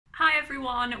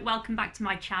everyone, welcome back to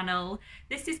my channel.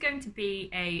 This is going to be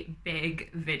a big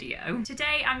video.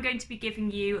 Today I'm going to be giving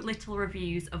you little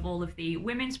reviews of all of the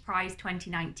Women's Prize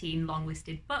 2019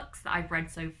 longlisted books that I've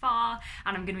read so far,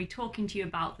 and I'm going to be talking to you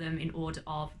about them in order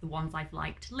of the ones I've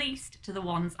liked least to the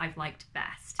ones I've liked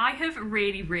best. I have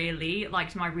really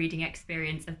liked my reading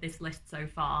experience of this list so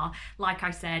far. Like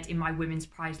I said in my Women's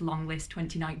Prize Longlist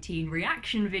 2019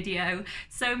 reaction video,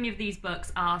 so many of these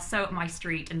books are so up my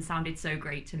street and sounded so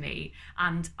great to me,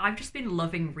 and I've just been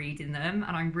loving reading them,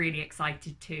 and I'm really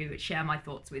excited to share my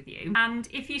thoughts with you. And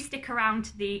if you stick around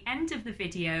to the end of the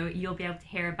video, you'll be able to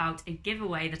hear about a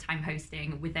giveaway that I'm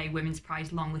hosting with a Women's Prize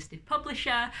longlisted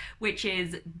publisher, which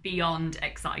is beyond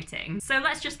exciting. So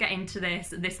let's just get into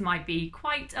this. This might be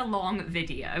quite a long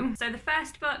video. So the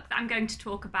first book that I'm going to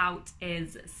talk about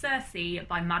is Circe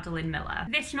by Madeline Miller.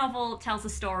 This novel tells the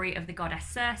story of the goddess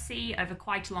Circe over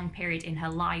quite a long period in her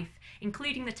life,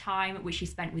 including the time which she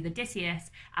spent with Odysseus,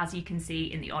 as you can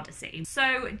see in the Odyssey.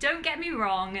 So don't get me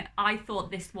wrong, I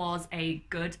thought this was a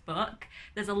good book.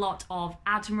 There's a lot of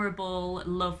admirable,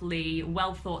 lovely,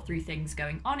 well thought through things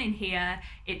going on in here.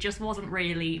 It just wasn't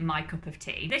really my cup of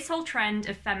tea. This whole trend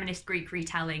of feminist Greek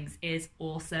retellings is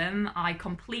awesome. I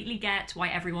completely get why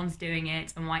everyone's doing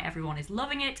it and why everyone is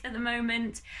loving it at the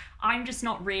moment. I'm just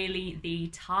not really the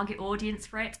target audience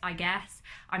for it, I guess.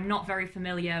 I'm not very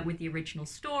familiar with the original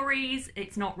stories.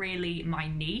 It's not really my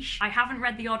niche. I haven't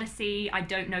read the Odyssey, I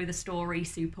don't know the story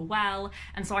super well,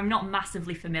 and so I'm not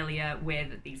massively familiar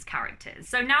with these characters.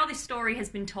 So now this story has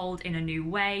been told in a new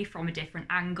way, from a different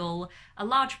angle. A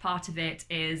large part of it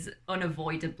is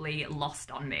unavoidably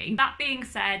lost on me. That being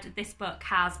said, this book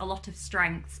has a lot of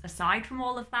strengths aside from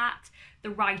all of that. The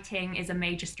writing is a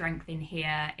major strength in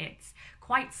here. It's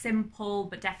quite simple,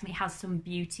 but definitely has some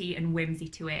beauty and whimsy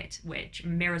to it, which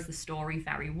mirrors the story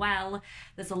very well.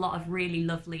 There's a lot of really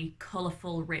lovely,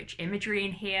 colourful, rich imagery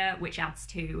in here, which adds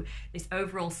to this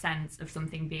overall sense of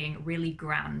something being really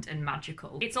grand and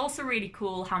magical. It's also really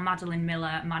cool how Madeline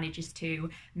Miller manages to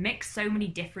mix so many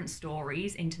different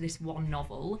stories into this one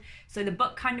novel. So the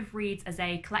book kind of reads as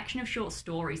a collection of short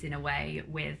stories in a way,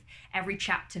 with every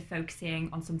chapter focusing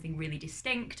on something really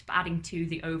distinct, but adding to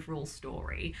the overall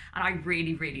story. And I really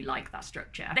like that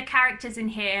structure. The characters in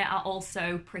here are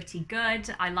also pretty good.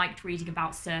 I liked reading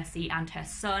about Circe and her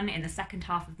son in the second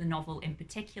half of the novel in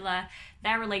particular.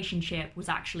 Their relationship was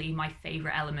actually my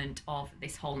favourite element of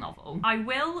this whole novel. I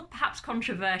will, perhaps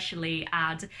controversially,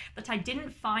 add that I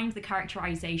didn't find the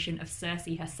characterisation of Circe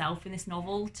herself in this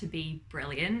novel to be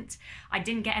brilliant. I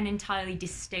didn't get an entirely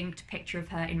distinct picture of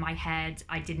her in my head.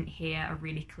 I didn't hear a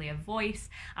really clear voice,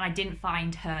 and I didn't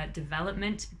find her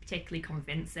development particularly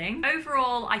convincing.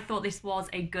 Overall, I thought this was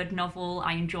a good novel.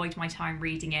 I enjoyed my time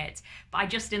reading it, but I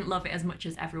just didn't love it as much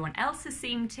as everyone else has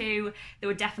seemed to. There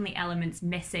were definitely elements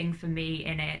missing for me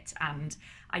in it, and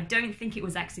I don't think it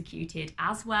was executed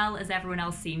as well as everyone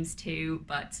else seems to,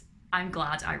 but I'm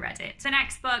glad I read it. The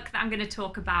next book that I'm going to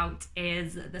talk about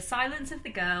is The Silence of the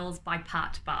Girls by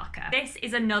Pat Barker. This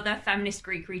is another feminist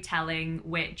Greek retelling,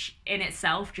 which in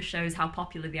itself just shows how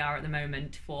popular they are at the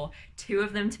moment for two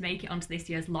of them to make it onto this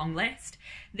year's long list.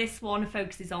 This one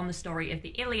focuses on the story of the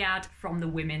Iliad from the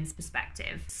women's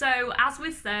perspective. So as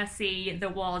with Circe, there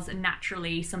was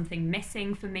naturally something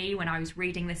missing for me when I was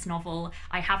reading this novel.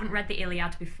 I haven't read the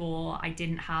Iliad before. I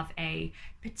didn't have a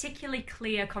particularly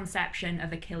clear conception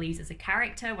of Achilles as a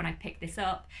character when I picked this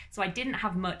up, so I didn't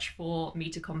have much for me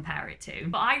to compare it to.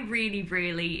 But I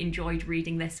really enjoyed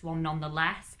reading this one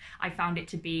nonetheless. I found it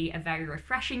to be a very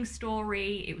refreshing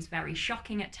story. It was very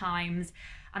shocking at times,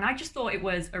 and I just thought it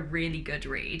was a really good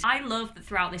read. I love that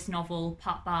throughout this novel,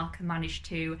 Pat Barker managed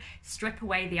to strip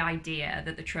away the idea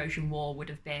that the Trojan War would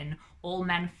have been all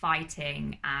men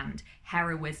fighting and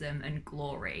heroism and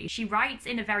glory. She writes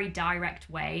in a very direct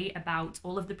way about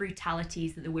all of the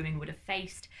brutalities that the women would have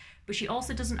faced, but she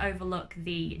also doesn't overlook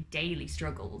the daily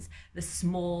struggles, the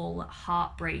small,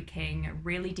 heartbreaking,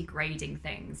 really degrading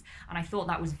things, and I thought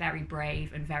that was very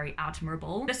brave and very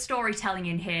admirable. The storytelling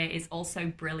in here is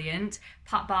also brilliant.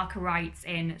 Pat Barker writes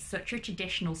in such a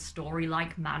traditional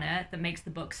story-like manner that makes the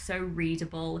book so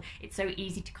readable. It's so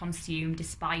easy to consume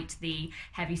despite the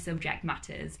heavy subject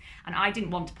matters, and I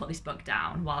didn't want to put this book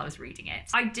down while I was reading it.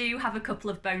 I do have a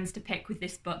couple of bones to pick with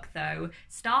this book though,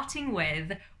 starting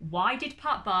with, why did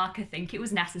Pat Barker think it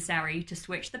was necessary to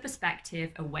switch the perspective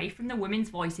away from the women's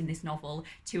voice in this novel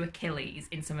to Achilles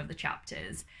in some of the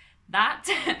chapters? That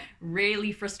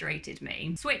really frustrated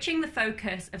me. Switching the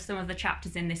focus of some of the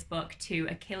chapters in this book to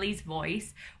Achilles'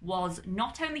 voice was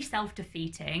not only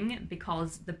self-defeating,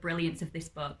 because the brilliance of this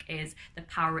book is the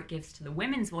power it gives to the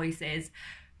women's voices,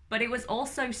 but it was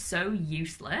also so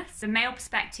useless. The male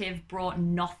perspective brought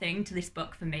nothing to this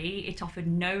book for me. It offered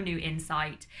no new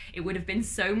insight. It would have been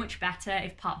so much better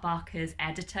if Pat Barker's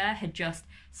editor had just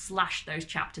slashed those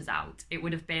chapters out. It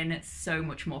would have been so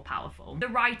much more powerful. The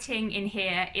writing in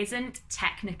here isn't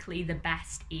technically the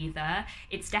best either.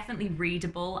 It's definitely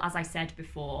readable, as I said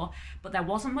before, but there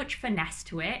wasn't much finesse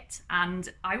to it,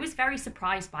 and I was very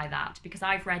surprised by that because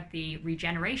I've read the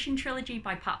Regeneration trilogy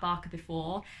by Pat Barker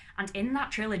before, and in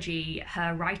that trilogy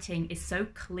her writing is so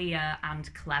clear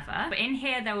and clever, but in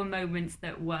here there were moments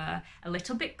that were a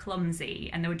little bit clumsy,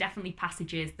 and there were definitely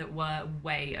passages that were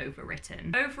way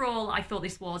overwritten. Overall, I thought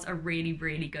this was a really,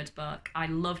 really good book. I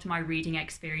loved my reading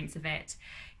experience of it,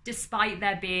 despite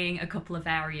there being a couple of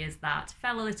areas that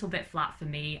fell a little bit flat for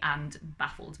me and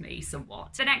baffled me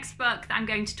somewhat. The next book that I'm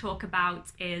going to talk about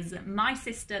is My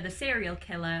Sister the Serial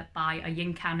Killer by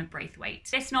Oyinkan Braithwaite.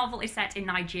 This novel is set in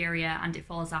Nigeria and it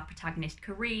follows our protagonist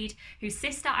Kareed, whose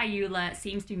sister Ayoola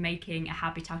seems to be making a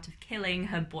habit out of killing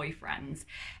her boyfriends.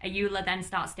 Ayoola then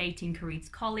starts dating Kareed's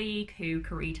colleague, who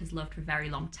Kareed has loved for a very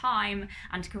long time,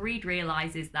 and Kareed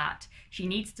realises that she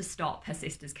needs to stop her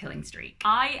sister's killing streak.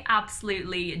 I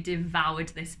absolutely devoured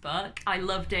this book. I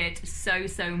loved it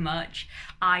so much.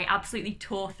 I absolutely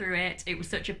tore through it. It was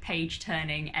such a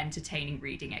page-turning, entertaining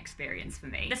reading experience for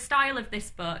me. The style of this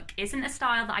book isn't a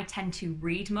style that I tend to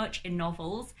read much in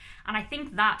novels, and I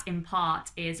think that in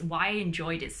part is why I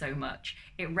enjoyed it so much.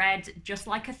 It read just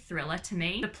like a thriller to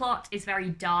me. The plot is very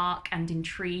dark and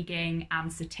intriguing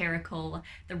and satirical.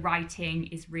 The writing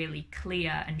is really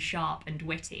clear and sharp and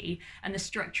witty, and the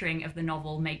structuring of the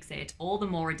novel makes it all the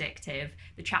more addictive.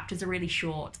 The chapters are really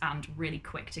short and really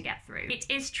quick to get through. It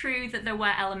is true that there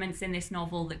were elements in this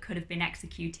novel that could have been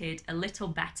executed a little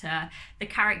better. The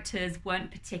characters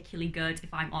weren't particularly good,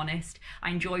 if I'm honest.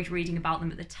 I enjoyed reading about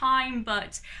them at the time,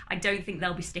 but I don't think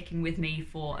they'll be sticking with me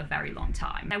for a very long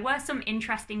time. There were some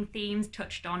interesting themes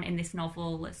touched on in this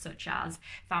novel, such as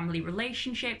family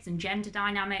relationships and gender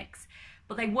dynamics,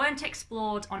 but they weren't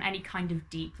explored on any kind of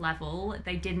deep level.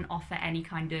 They didn't offer any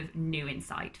kind of new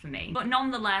insight for me. But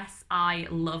nonetheless, I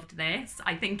loved this.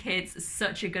 I think it's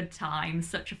such a good time,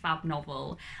 such a fab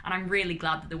novel, and I'm really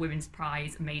glad that the Women's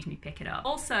Prize made me pick it up.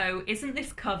 Also, isn't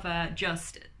this cover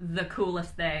just the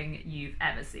coolest thing you've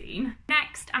ever seen?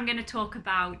 Next, I'm going to talk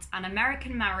about An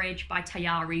American Marriage by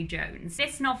Tayari Jones.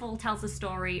 This novel tells the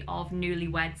story of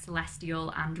newlyweds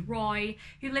Celestial and Roy,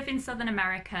 who live in Southern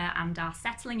America and are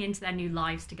settling into their new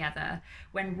lives together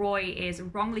when Roy is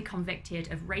wrongly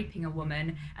convicted of raping a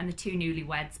woman and the two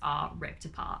newlyweds are ripped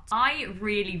apart. I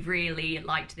really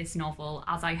liked this novel,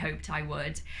 as I hoped I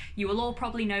would. You will all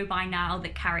probably know by now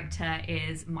that character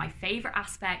is my favourite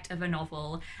aspect of a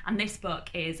novel, and this book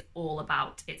is all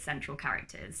about its central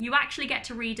characters. You actually get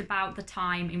to read about the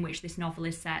time in which this novel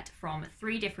is set from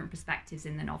 3 different perspectives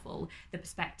in the novel: the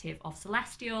perspective of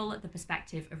Celestial, the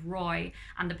perspective of Roy,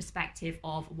 and the perspective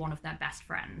of one of their best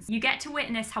friends. You get to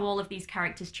witness how all of these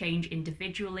characters change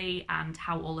individually and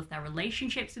how all of their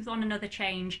relationships with one another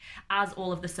change as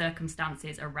all of the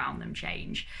circumstances around them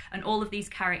change. And all of these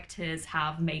characters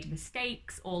have made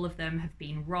mistakes, all of them have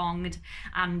been wronged,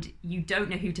 and you don't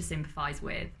know who to sympathise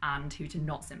with and who to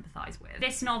not sympathise with.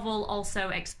 This novel also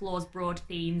explores broad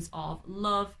themes of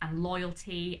love and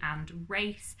loyalty and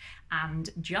race and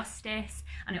justice,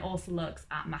 and it also looks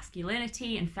at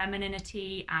masculinity and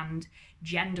femininity and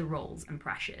gender roles and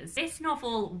pressures. This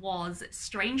novel was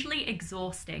strangely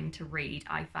exhausting to read,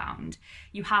 I found.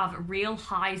 You have real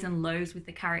highs and lows with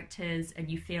the characters,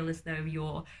 and you feel as though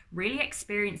you're really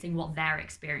experiencing what they're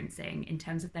experiencing in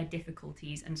terms of their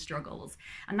difficulties and struggles.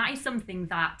 And that is something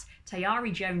that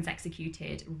Tayari Jones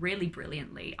executed really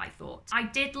brilliantly, I thought. I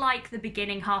did like the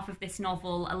beginning half of this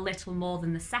novel a little more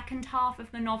than the second half of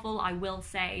the novel, I will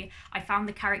say. I found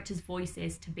the characters'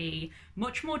 voices to be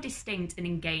much more distinct and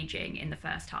engaging in the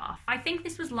first half. I think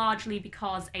this was largely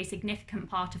because a significant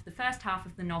part of the first half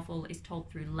of the novel is told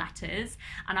through letters,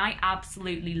 and I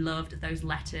absolutely loved those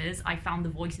letters. I found the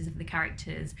voices of the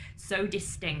characters so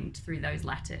distinct through those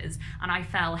letters, and I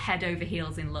fell head over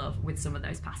heels in love with some of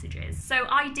those passages. So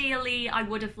ideally, I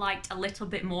would have liked a little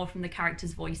bit more from the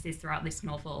characters' voices throughout this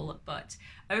novel, but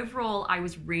overall, I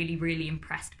was really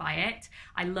impressed by it.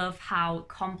 I love how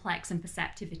complex and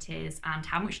perceptive it is and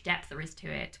how much depth there is to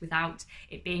it without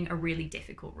it being a really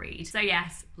difficult read. So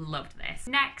yes, loved this.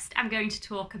 Next, I'm going to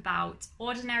talk about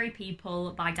Ordinary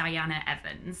People by Diana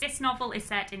Evans. This novel is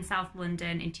set in South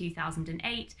London in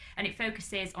 2008, and it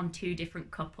focuses on 2 different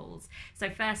couples. So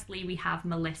firstly, we have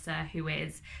Melissa, who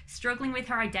is struggling with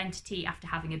her identity after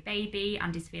having a baby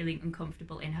and is feeling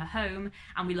uncomfortable in her home,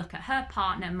 and we look at her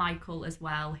partner, Michael, as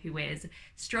well, who is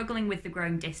struggling with the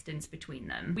growing distance between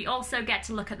them. We also get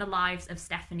to look at the lives of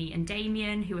Stephanie and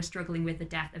Damien, who are struggling with the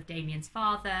death of Damien's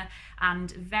father and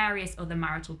various other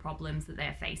marital problems that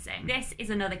they're facing. This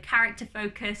is another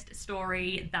character-focused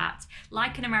story that,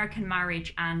 like An American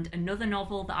Marriage and another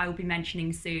novel that I will be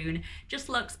mentioning soon, just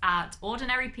looks at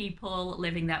ordinary people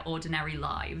living their ordinary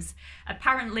lives.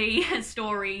 Apparently,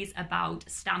 stories about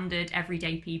standard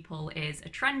everyday people is a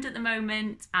trend at the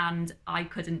moment, and I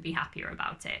couldn't be happier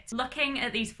about it. Looking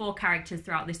at these four characters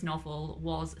throughout this novel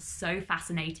was so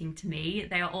fascinating to me.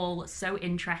 They are all so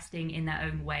interesting in their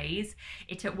own ways.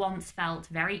 It at once felt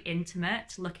very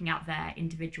intimate, looking at their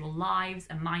individual lives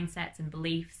and mindsets and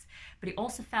beliefs, but it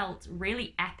also felt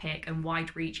really epic and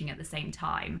wide-reaching at the same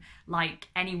time, like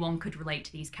anyone could relate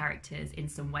to these characters in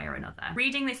some way or another.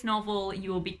 Reading this novel,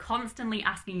 you will be constantly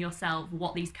asking yourself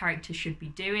what these characters should be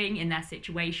doing in their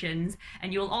situations,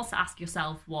 and you'll also ask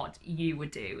yourself what you would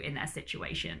do in their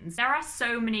situations. There are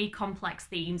so many complex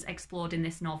themes explored in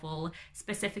this novel,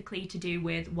 specifically to do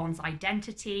with one's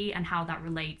identity and how that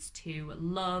relates to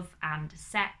love and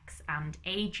sex and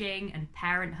aging and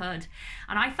parenthood,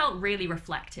 and I felt really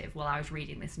reflective while I was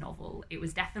reading this novel. It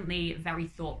was definitely very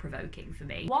thought-provoking for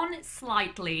me. One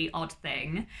slightly odd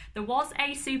thing, there was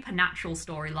a supernatural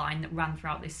storyline that ran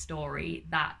throughout this story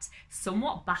that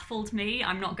somewhat baffled me,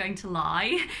 I'm not going to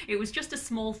lie. It was just a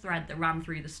small thread that ran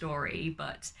through the story,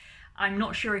 but I'm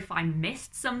not sure if I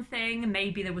missed something.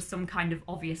 Maybe there was some kind of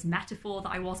obvious metaphor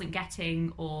that I wasn't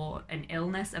getting, or an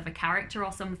illness of a character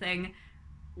or something.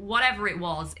 Whatever it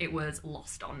was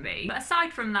lost on me. But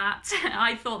aside from that,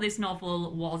 I thought this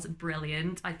novel was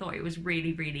brilliant. I thought it was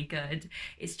really, really good.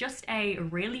 It's just a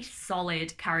really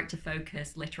solid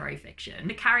character-focused literary fiction.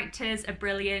 The characters are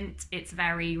brilliant, it's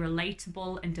very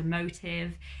relatable and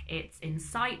emotive, it's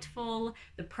insightful,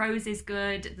 the prose is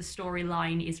good, the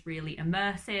storyline is really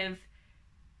immersive.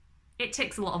 It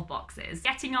ticks a lot of boxes.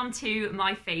 Getting on to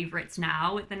my favourites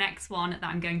now, the next one that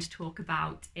I'm going to talk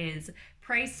about is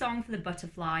Praise Song for the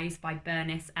Butterflies by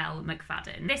Bernice L.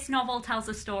 McFadden. This novel tells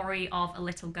the story of a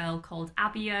little girl called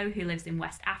Abio who lives in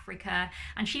West Africa,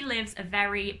 and she lives a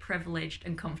very privileged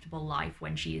and comfortable life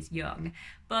when she is young.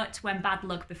 But when bad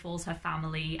luck befalls her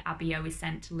family, Abio is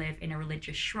sent to live in a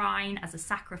religious shrine as a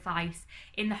sacrifice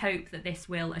in the hope that this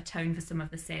will atone for some of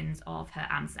the sins of her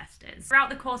ancestors. Throughout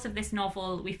the course of this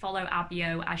novel, we follow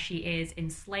Abio as she is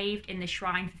enslaved in this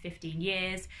shrine for 15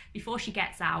 years before she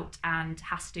gets out and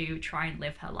has to try and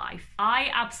live her life.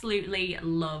 I absolutely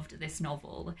loved this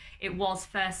novel. It was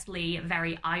firstly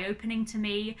very eye-opening to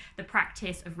me. The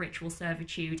practice of ritual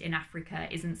servitude in Africa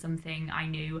isn't something I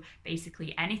knew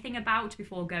basically anything about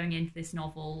before going into this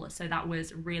novel, so that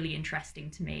was really interesting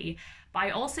to me. But I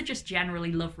also just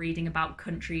generally love reading about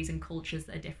countries and cultures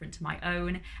that are different to my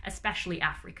own, especially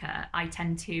Africa. I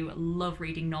tend to love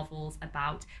reading novels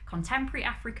about contemporary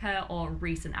Africa or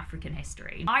recent African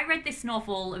history. I read this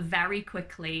novel very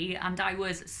quickly and I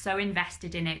was so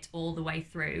invested in it all the way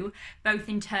through, both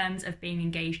in terms of being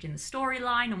engaged in the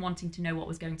storyline and wanting to know what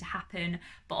was going to happen,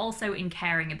 but also in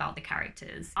caring about the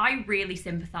characters. I really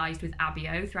sympathised with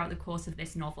Abio throughout the course of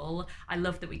this novel. I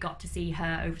loved that we got to see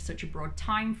her over such a broad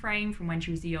time frame, from when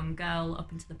she was a young girl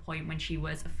up until the point when she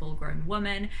was a full-grown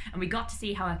woman, and we got to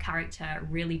see how her character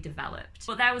really developed.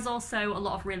 But there was also a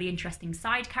lot of really interesting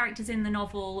side characters in the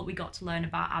novel. We got to learn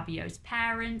about Abio's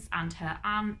parents and her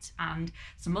aunt and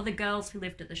some other girls who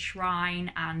lived at the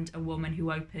shrine and a woman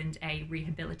who opened a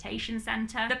rehabilitation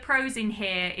centre. The prose in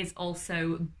here is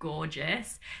also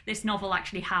gorgeous. This novel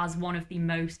actually has one of the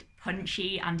most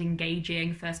punchy and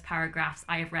engaging first paragraphs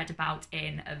I have read about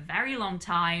in a very long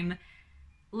time.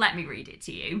 Let me read it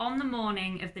to you. On the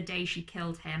morning of the day she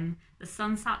killed him, the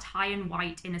sun sat high and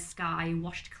white in a sky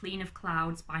washed clean of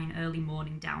clouds by an early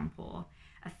morning downpour.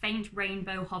 A faint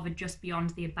rainbow hovered just beyond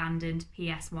the abandoned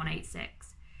PS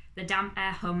 186. The damp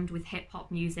air hummed with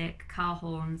hip-hop music, car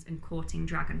horns, and courting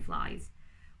dragonflies.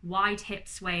 Wide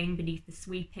hips swaying beneath the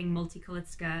sweeping, multicoloured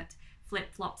skirt,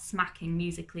 flip-flops smacking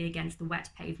musically against the wet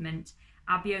pavement,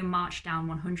 Abio marched down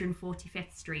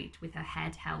 145th Street with her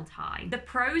head held high. The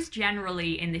prose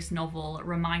generally in this novel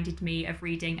reminded me of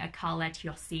reading a Carlette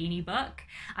Yossini book,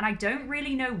 and I don't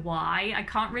really know why. I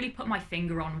can't really put my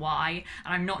finger on why,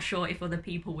 and I'm not sure if other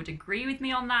people would agree with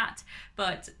me on that,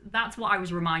 but that's what I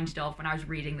was reminded of when I was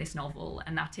reading this novel,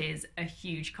 and that is a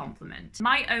huge compliment.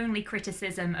 My only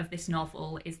criticism of this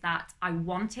novel is that I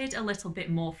wanted a little bit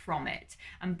more from it,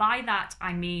 and by that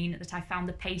I mean that I found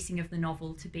the pacing of the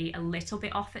novel to be a little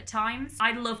bit off at times.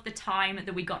 I loved the time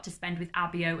that we got to spend with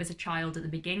Abio as a child at the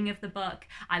beginning of the book.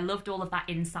 I loved all of that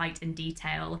insight and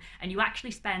detail, and you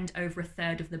actually spend over a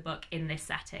third of the book in this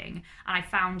setting. And I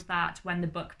found that when the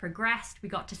book progressed, we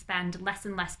got to spend less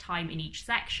and less time in each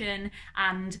section,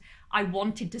 and I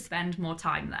wanted to spend more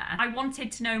time there. I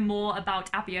wanted to know more about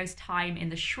Abio's time in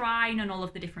the shrine and all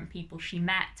of the different people she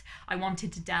met. I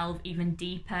wanted to delve even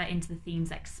deeper into the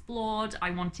themes explored.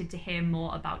 I wanted to hear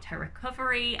more about her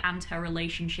recovery and her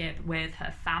relationship with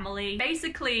her family.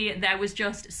 Basically, there was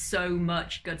just so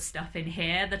much good stuff in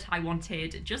here that I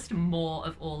wanted just more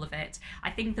of all of it.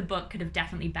 I think the book could have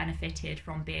definitely benefited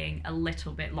from being a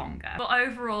little bit longer. But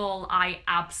overall, I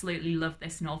absolutely love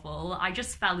this novel. I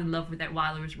just fell in love with it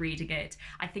while I was reading it.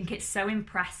 I think it's so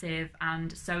impressive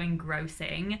and so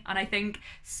engrossing, and I think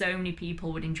so many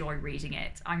people would enjoy reading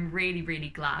it. I'm really, really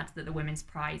glad that the Women's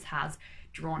Prize has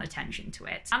drawn attention to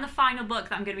it. And the final book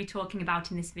that I'm going to be talking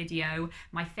about in this video,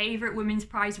 my favourite Women's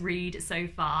Prize read so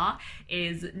far,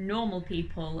 is Normal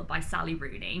People by Sally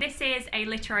Rooney. This is a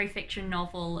literary fiction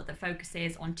novel that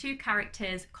focuses on two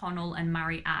characters, Connell and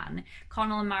Marianne.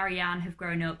 Connell and Marianne have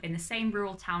grown up in the same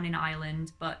rural town in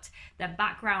Ireland, but their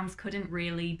backgrounds couldn't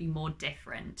really be more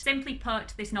different. Simply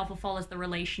put, this novel follows the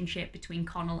relationship between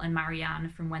Connell and Marianne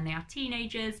from when they are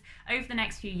teenagers over the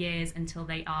next few years until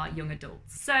they are young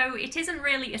adults. So it isn't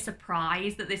really a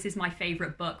surprise that this is my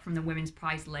favourite book from the Women's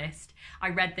Prize list. I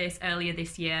read this earlier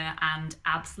this year and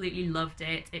absolutely loved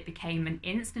it. It became an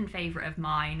instant favourite of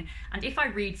mine, and if I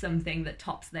read something that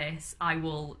tops this, I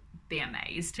will be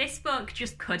amazed. This book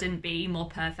just couldn't be more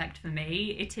perfect for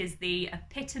me. It is the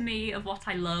epitome of what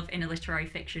I love in a literary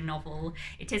fiction novel.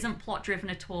 It isn't plot driven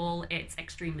at all, it's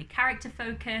extremely character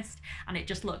focused, and it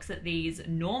just looks at these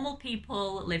normal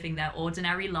people living their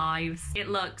ordinary lives. It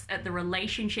looks at the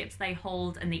relationships they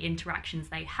hold and the interactions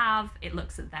they have. It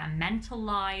looks at their mental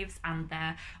lives and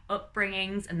their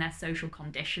upbringings and their social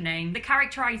conditioning. The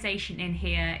characterization in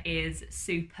here is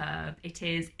superb. It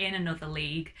is in another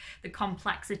league. The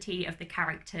complexity of the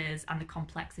characters and the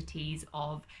complexities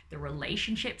of the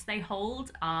relationships they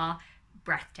hold are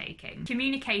breathtaking.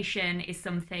 Communication is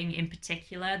something in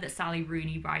particular that Sally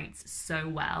Rooney writes so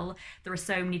well. There are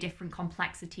so many different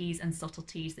complexities and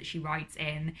subtleties that she writes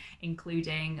in,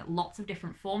 including lots of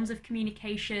different forms of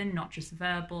communication, not just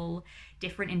verbal,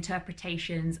 different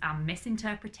interpretations and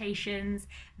misinterpretations.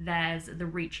 There's the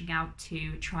reaching out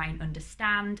to try and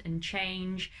understand and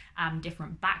change,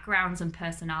 different backgrounds and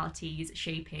personalities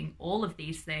shaping all of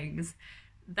these things.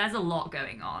 There's a lot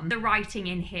going on. The writing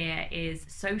in here is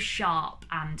so sharp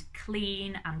and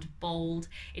clean and bold.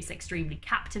 It's extremely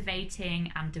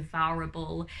captivating and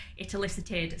devourable. It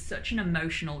elicited such an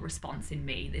emotional response in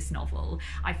me, this novel.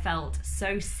 I felt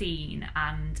so seen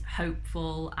and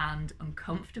hopeful and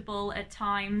uncomfortable at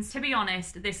times. To be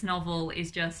honest, this novel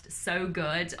is just so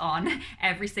good on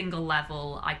every single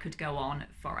level. I could go on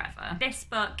forever. This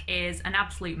book is an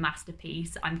absolute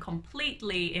masterpiece. I'm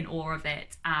completely in awe of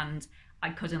it, and I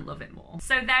couldn't love it more.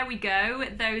 So there we go.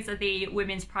 Those are the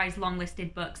Women's Prize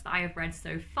longlisted books that I have read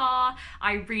so far.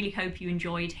 I really hope you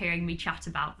enjoyed hearing me chat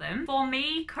about them. For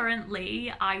me,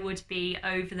 currently, I would be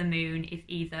over the moon if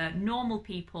either Normal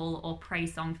People or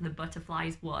Praise Song for the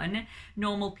Butterflies won.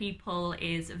 Normal People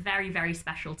is very, very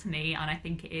special to me, and I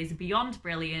think it is beyond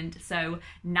brilliant, so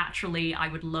naturally I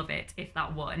would love it if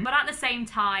that won. But at the same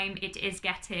time, it is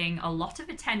getting a lot of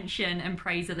attention and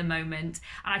praise at the moment,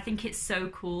 and I think it's so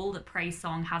cool that Praise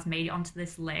Song has made it onto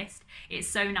this list. It's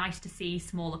so nice to see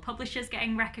smaller publishers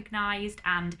getting recognised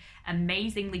and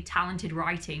amazingly talented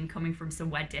writing coming from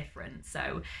somewhere different,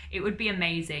 so it would be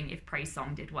amazing if Praise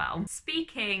Song did well.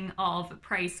 Speaking of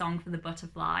Praise Song for the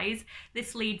Butterflies,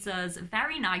 this leads us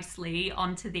very nicely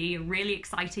onto the really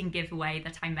exciting giveaway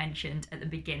that I mentioned at the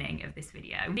beginning of this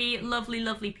video. The lovely,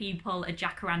 lovely people at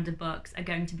Jacaranda Books are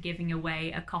going to be giving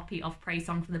away a copy of Praise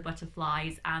Song for the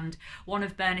Butterflies and one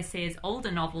of Bernice's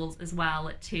older novels as well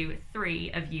to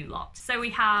 3 of you lot. So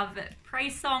we have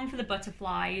Praise Song for the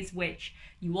Butterflies, which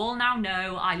you all now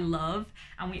know I love,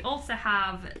 and we also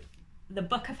have the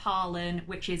Book of Harlan,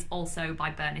 which is also by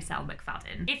Bernice L.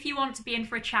 McFadden. If you want to be in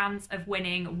for a chance of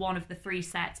winning one of the 3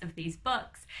 sets of these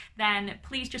books, then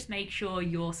please just make sure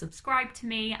you're subscribed to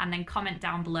me and then comment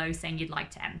down below saying you'd like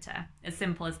to enter. As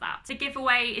simple as that. The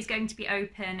giveaway is going to be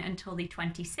open until the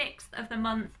 26th of the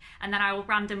month, and then I will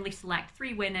randomly select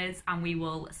 3 winners and we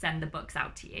will send the books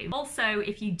out to you. Also,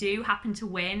 if you do happen to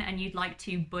win and you'd like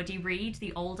to buddy read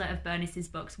the older of Bernice's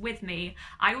books with me,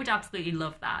 I would absolutely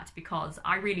love that because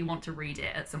I really want to read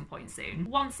it at some point soon.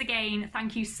 Once again,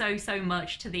 thank you so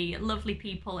much to the lovely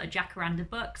people at Jacaranda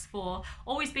Books for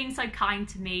always being so kind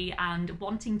to me and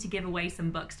wanting to give away some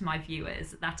books to my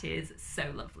viewers. That is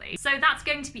so lovely. So that's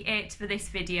going to be it for this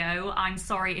video. I'm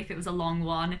sorry if it was a long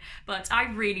one, but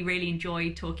I really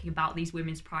enjoyed talking about these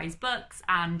Women's Prize books,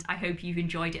 and I hope you've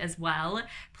enjoyed it as well.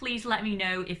 Please let me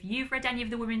know if you've read any of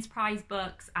the Women's Prize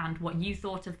books and what you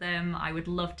thought of them. I would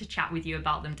love to chat with you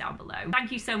about them down below.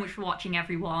 Thank you so much for watching,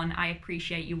 everyone. I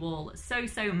appreciate you all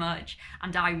so much,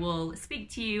 and I will speak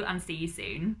to you and see you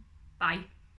soon. Bye.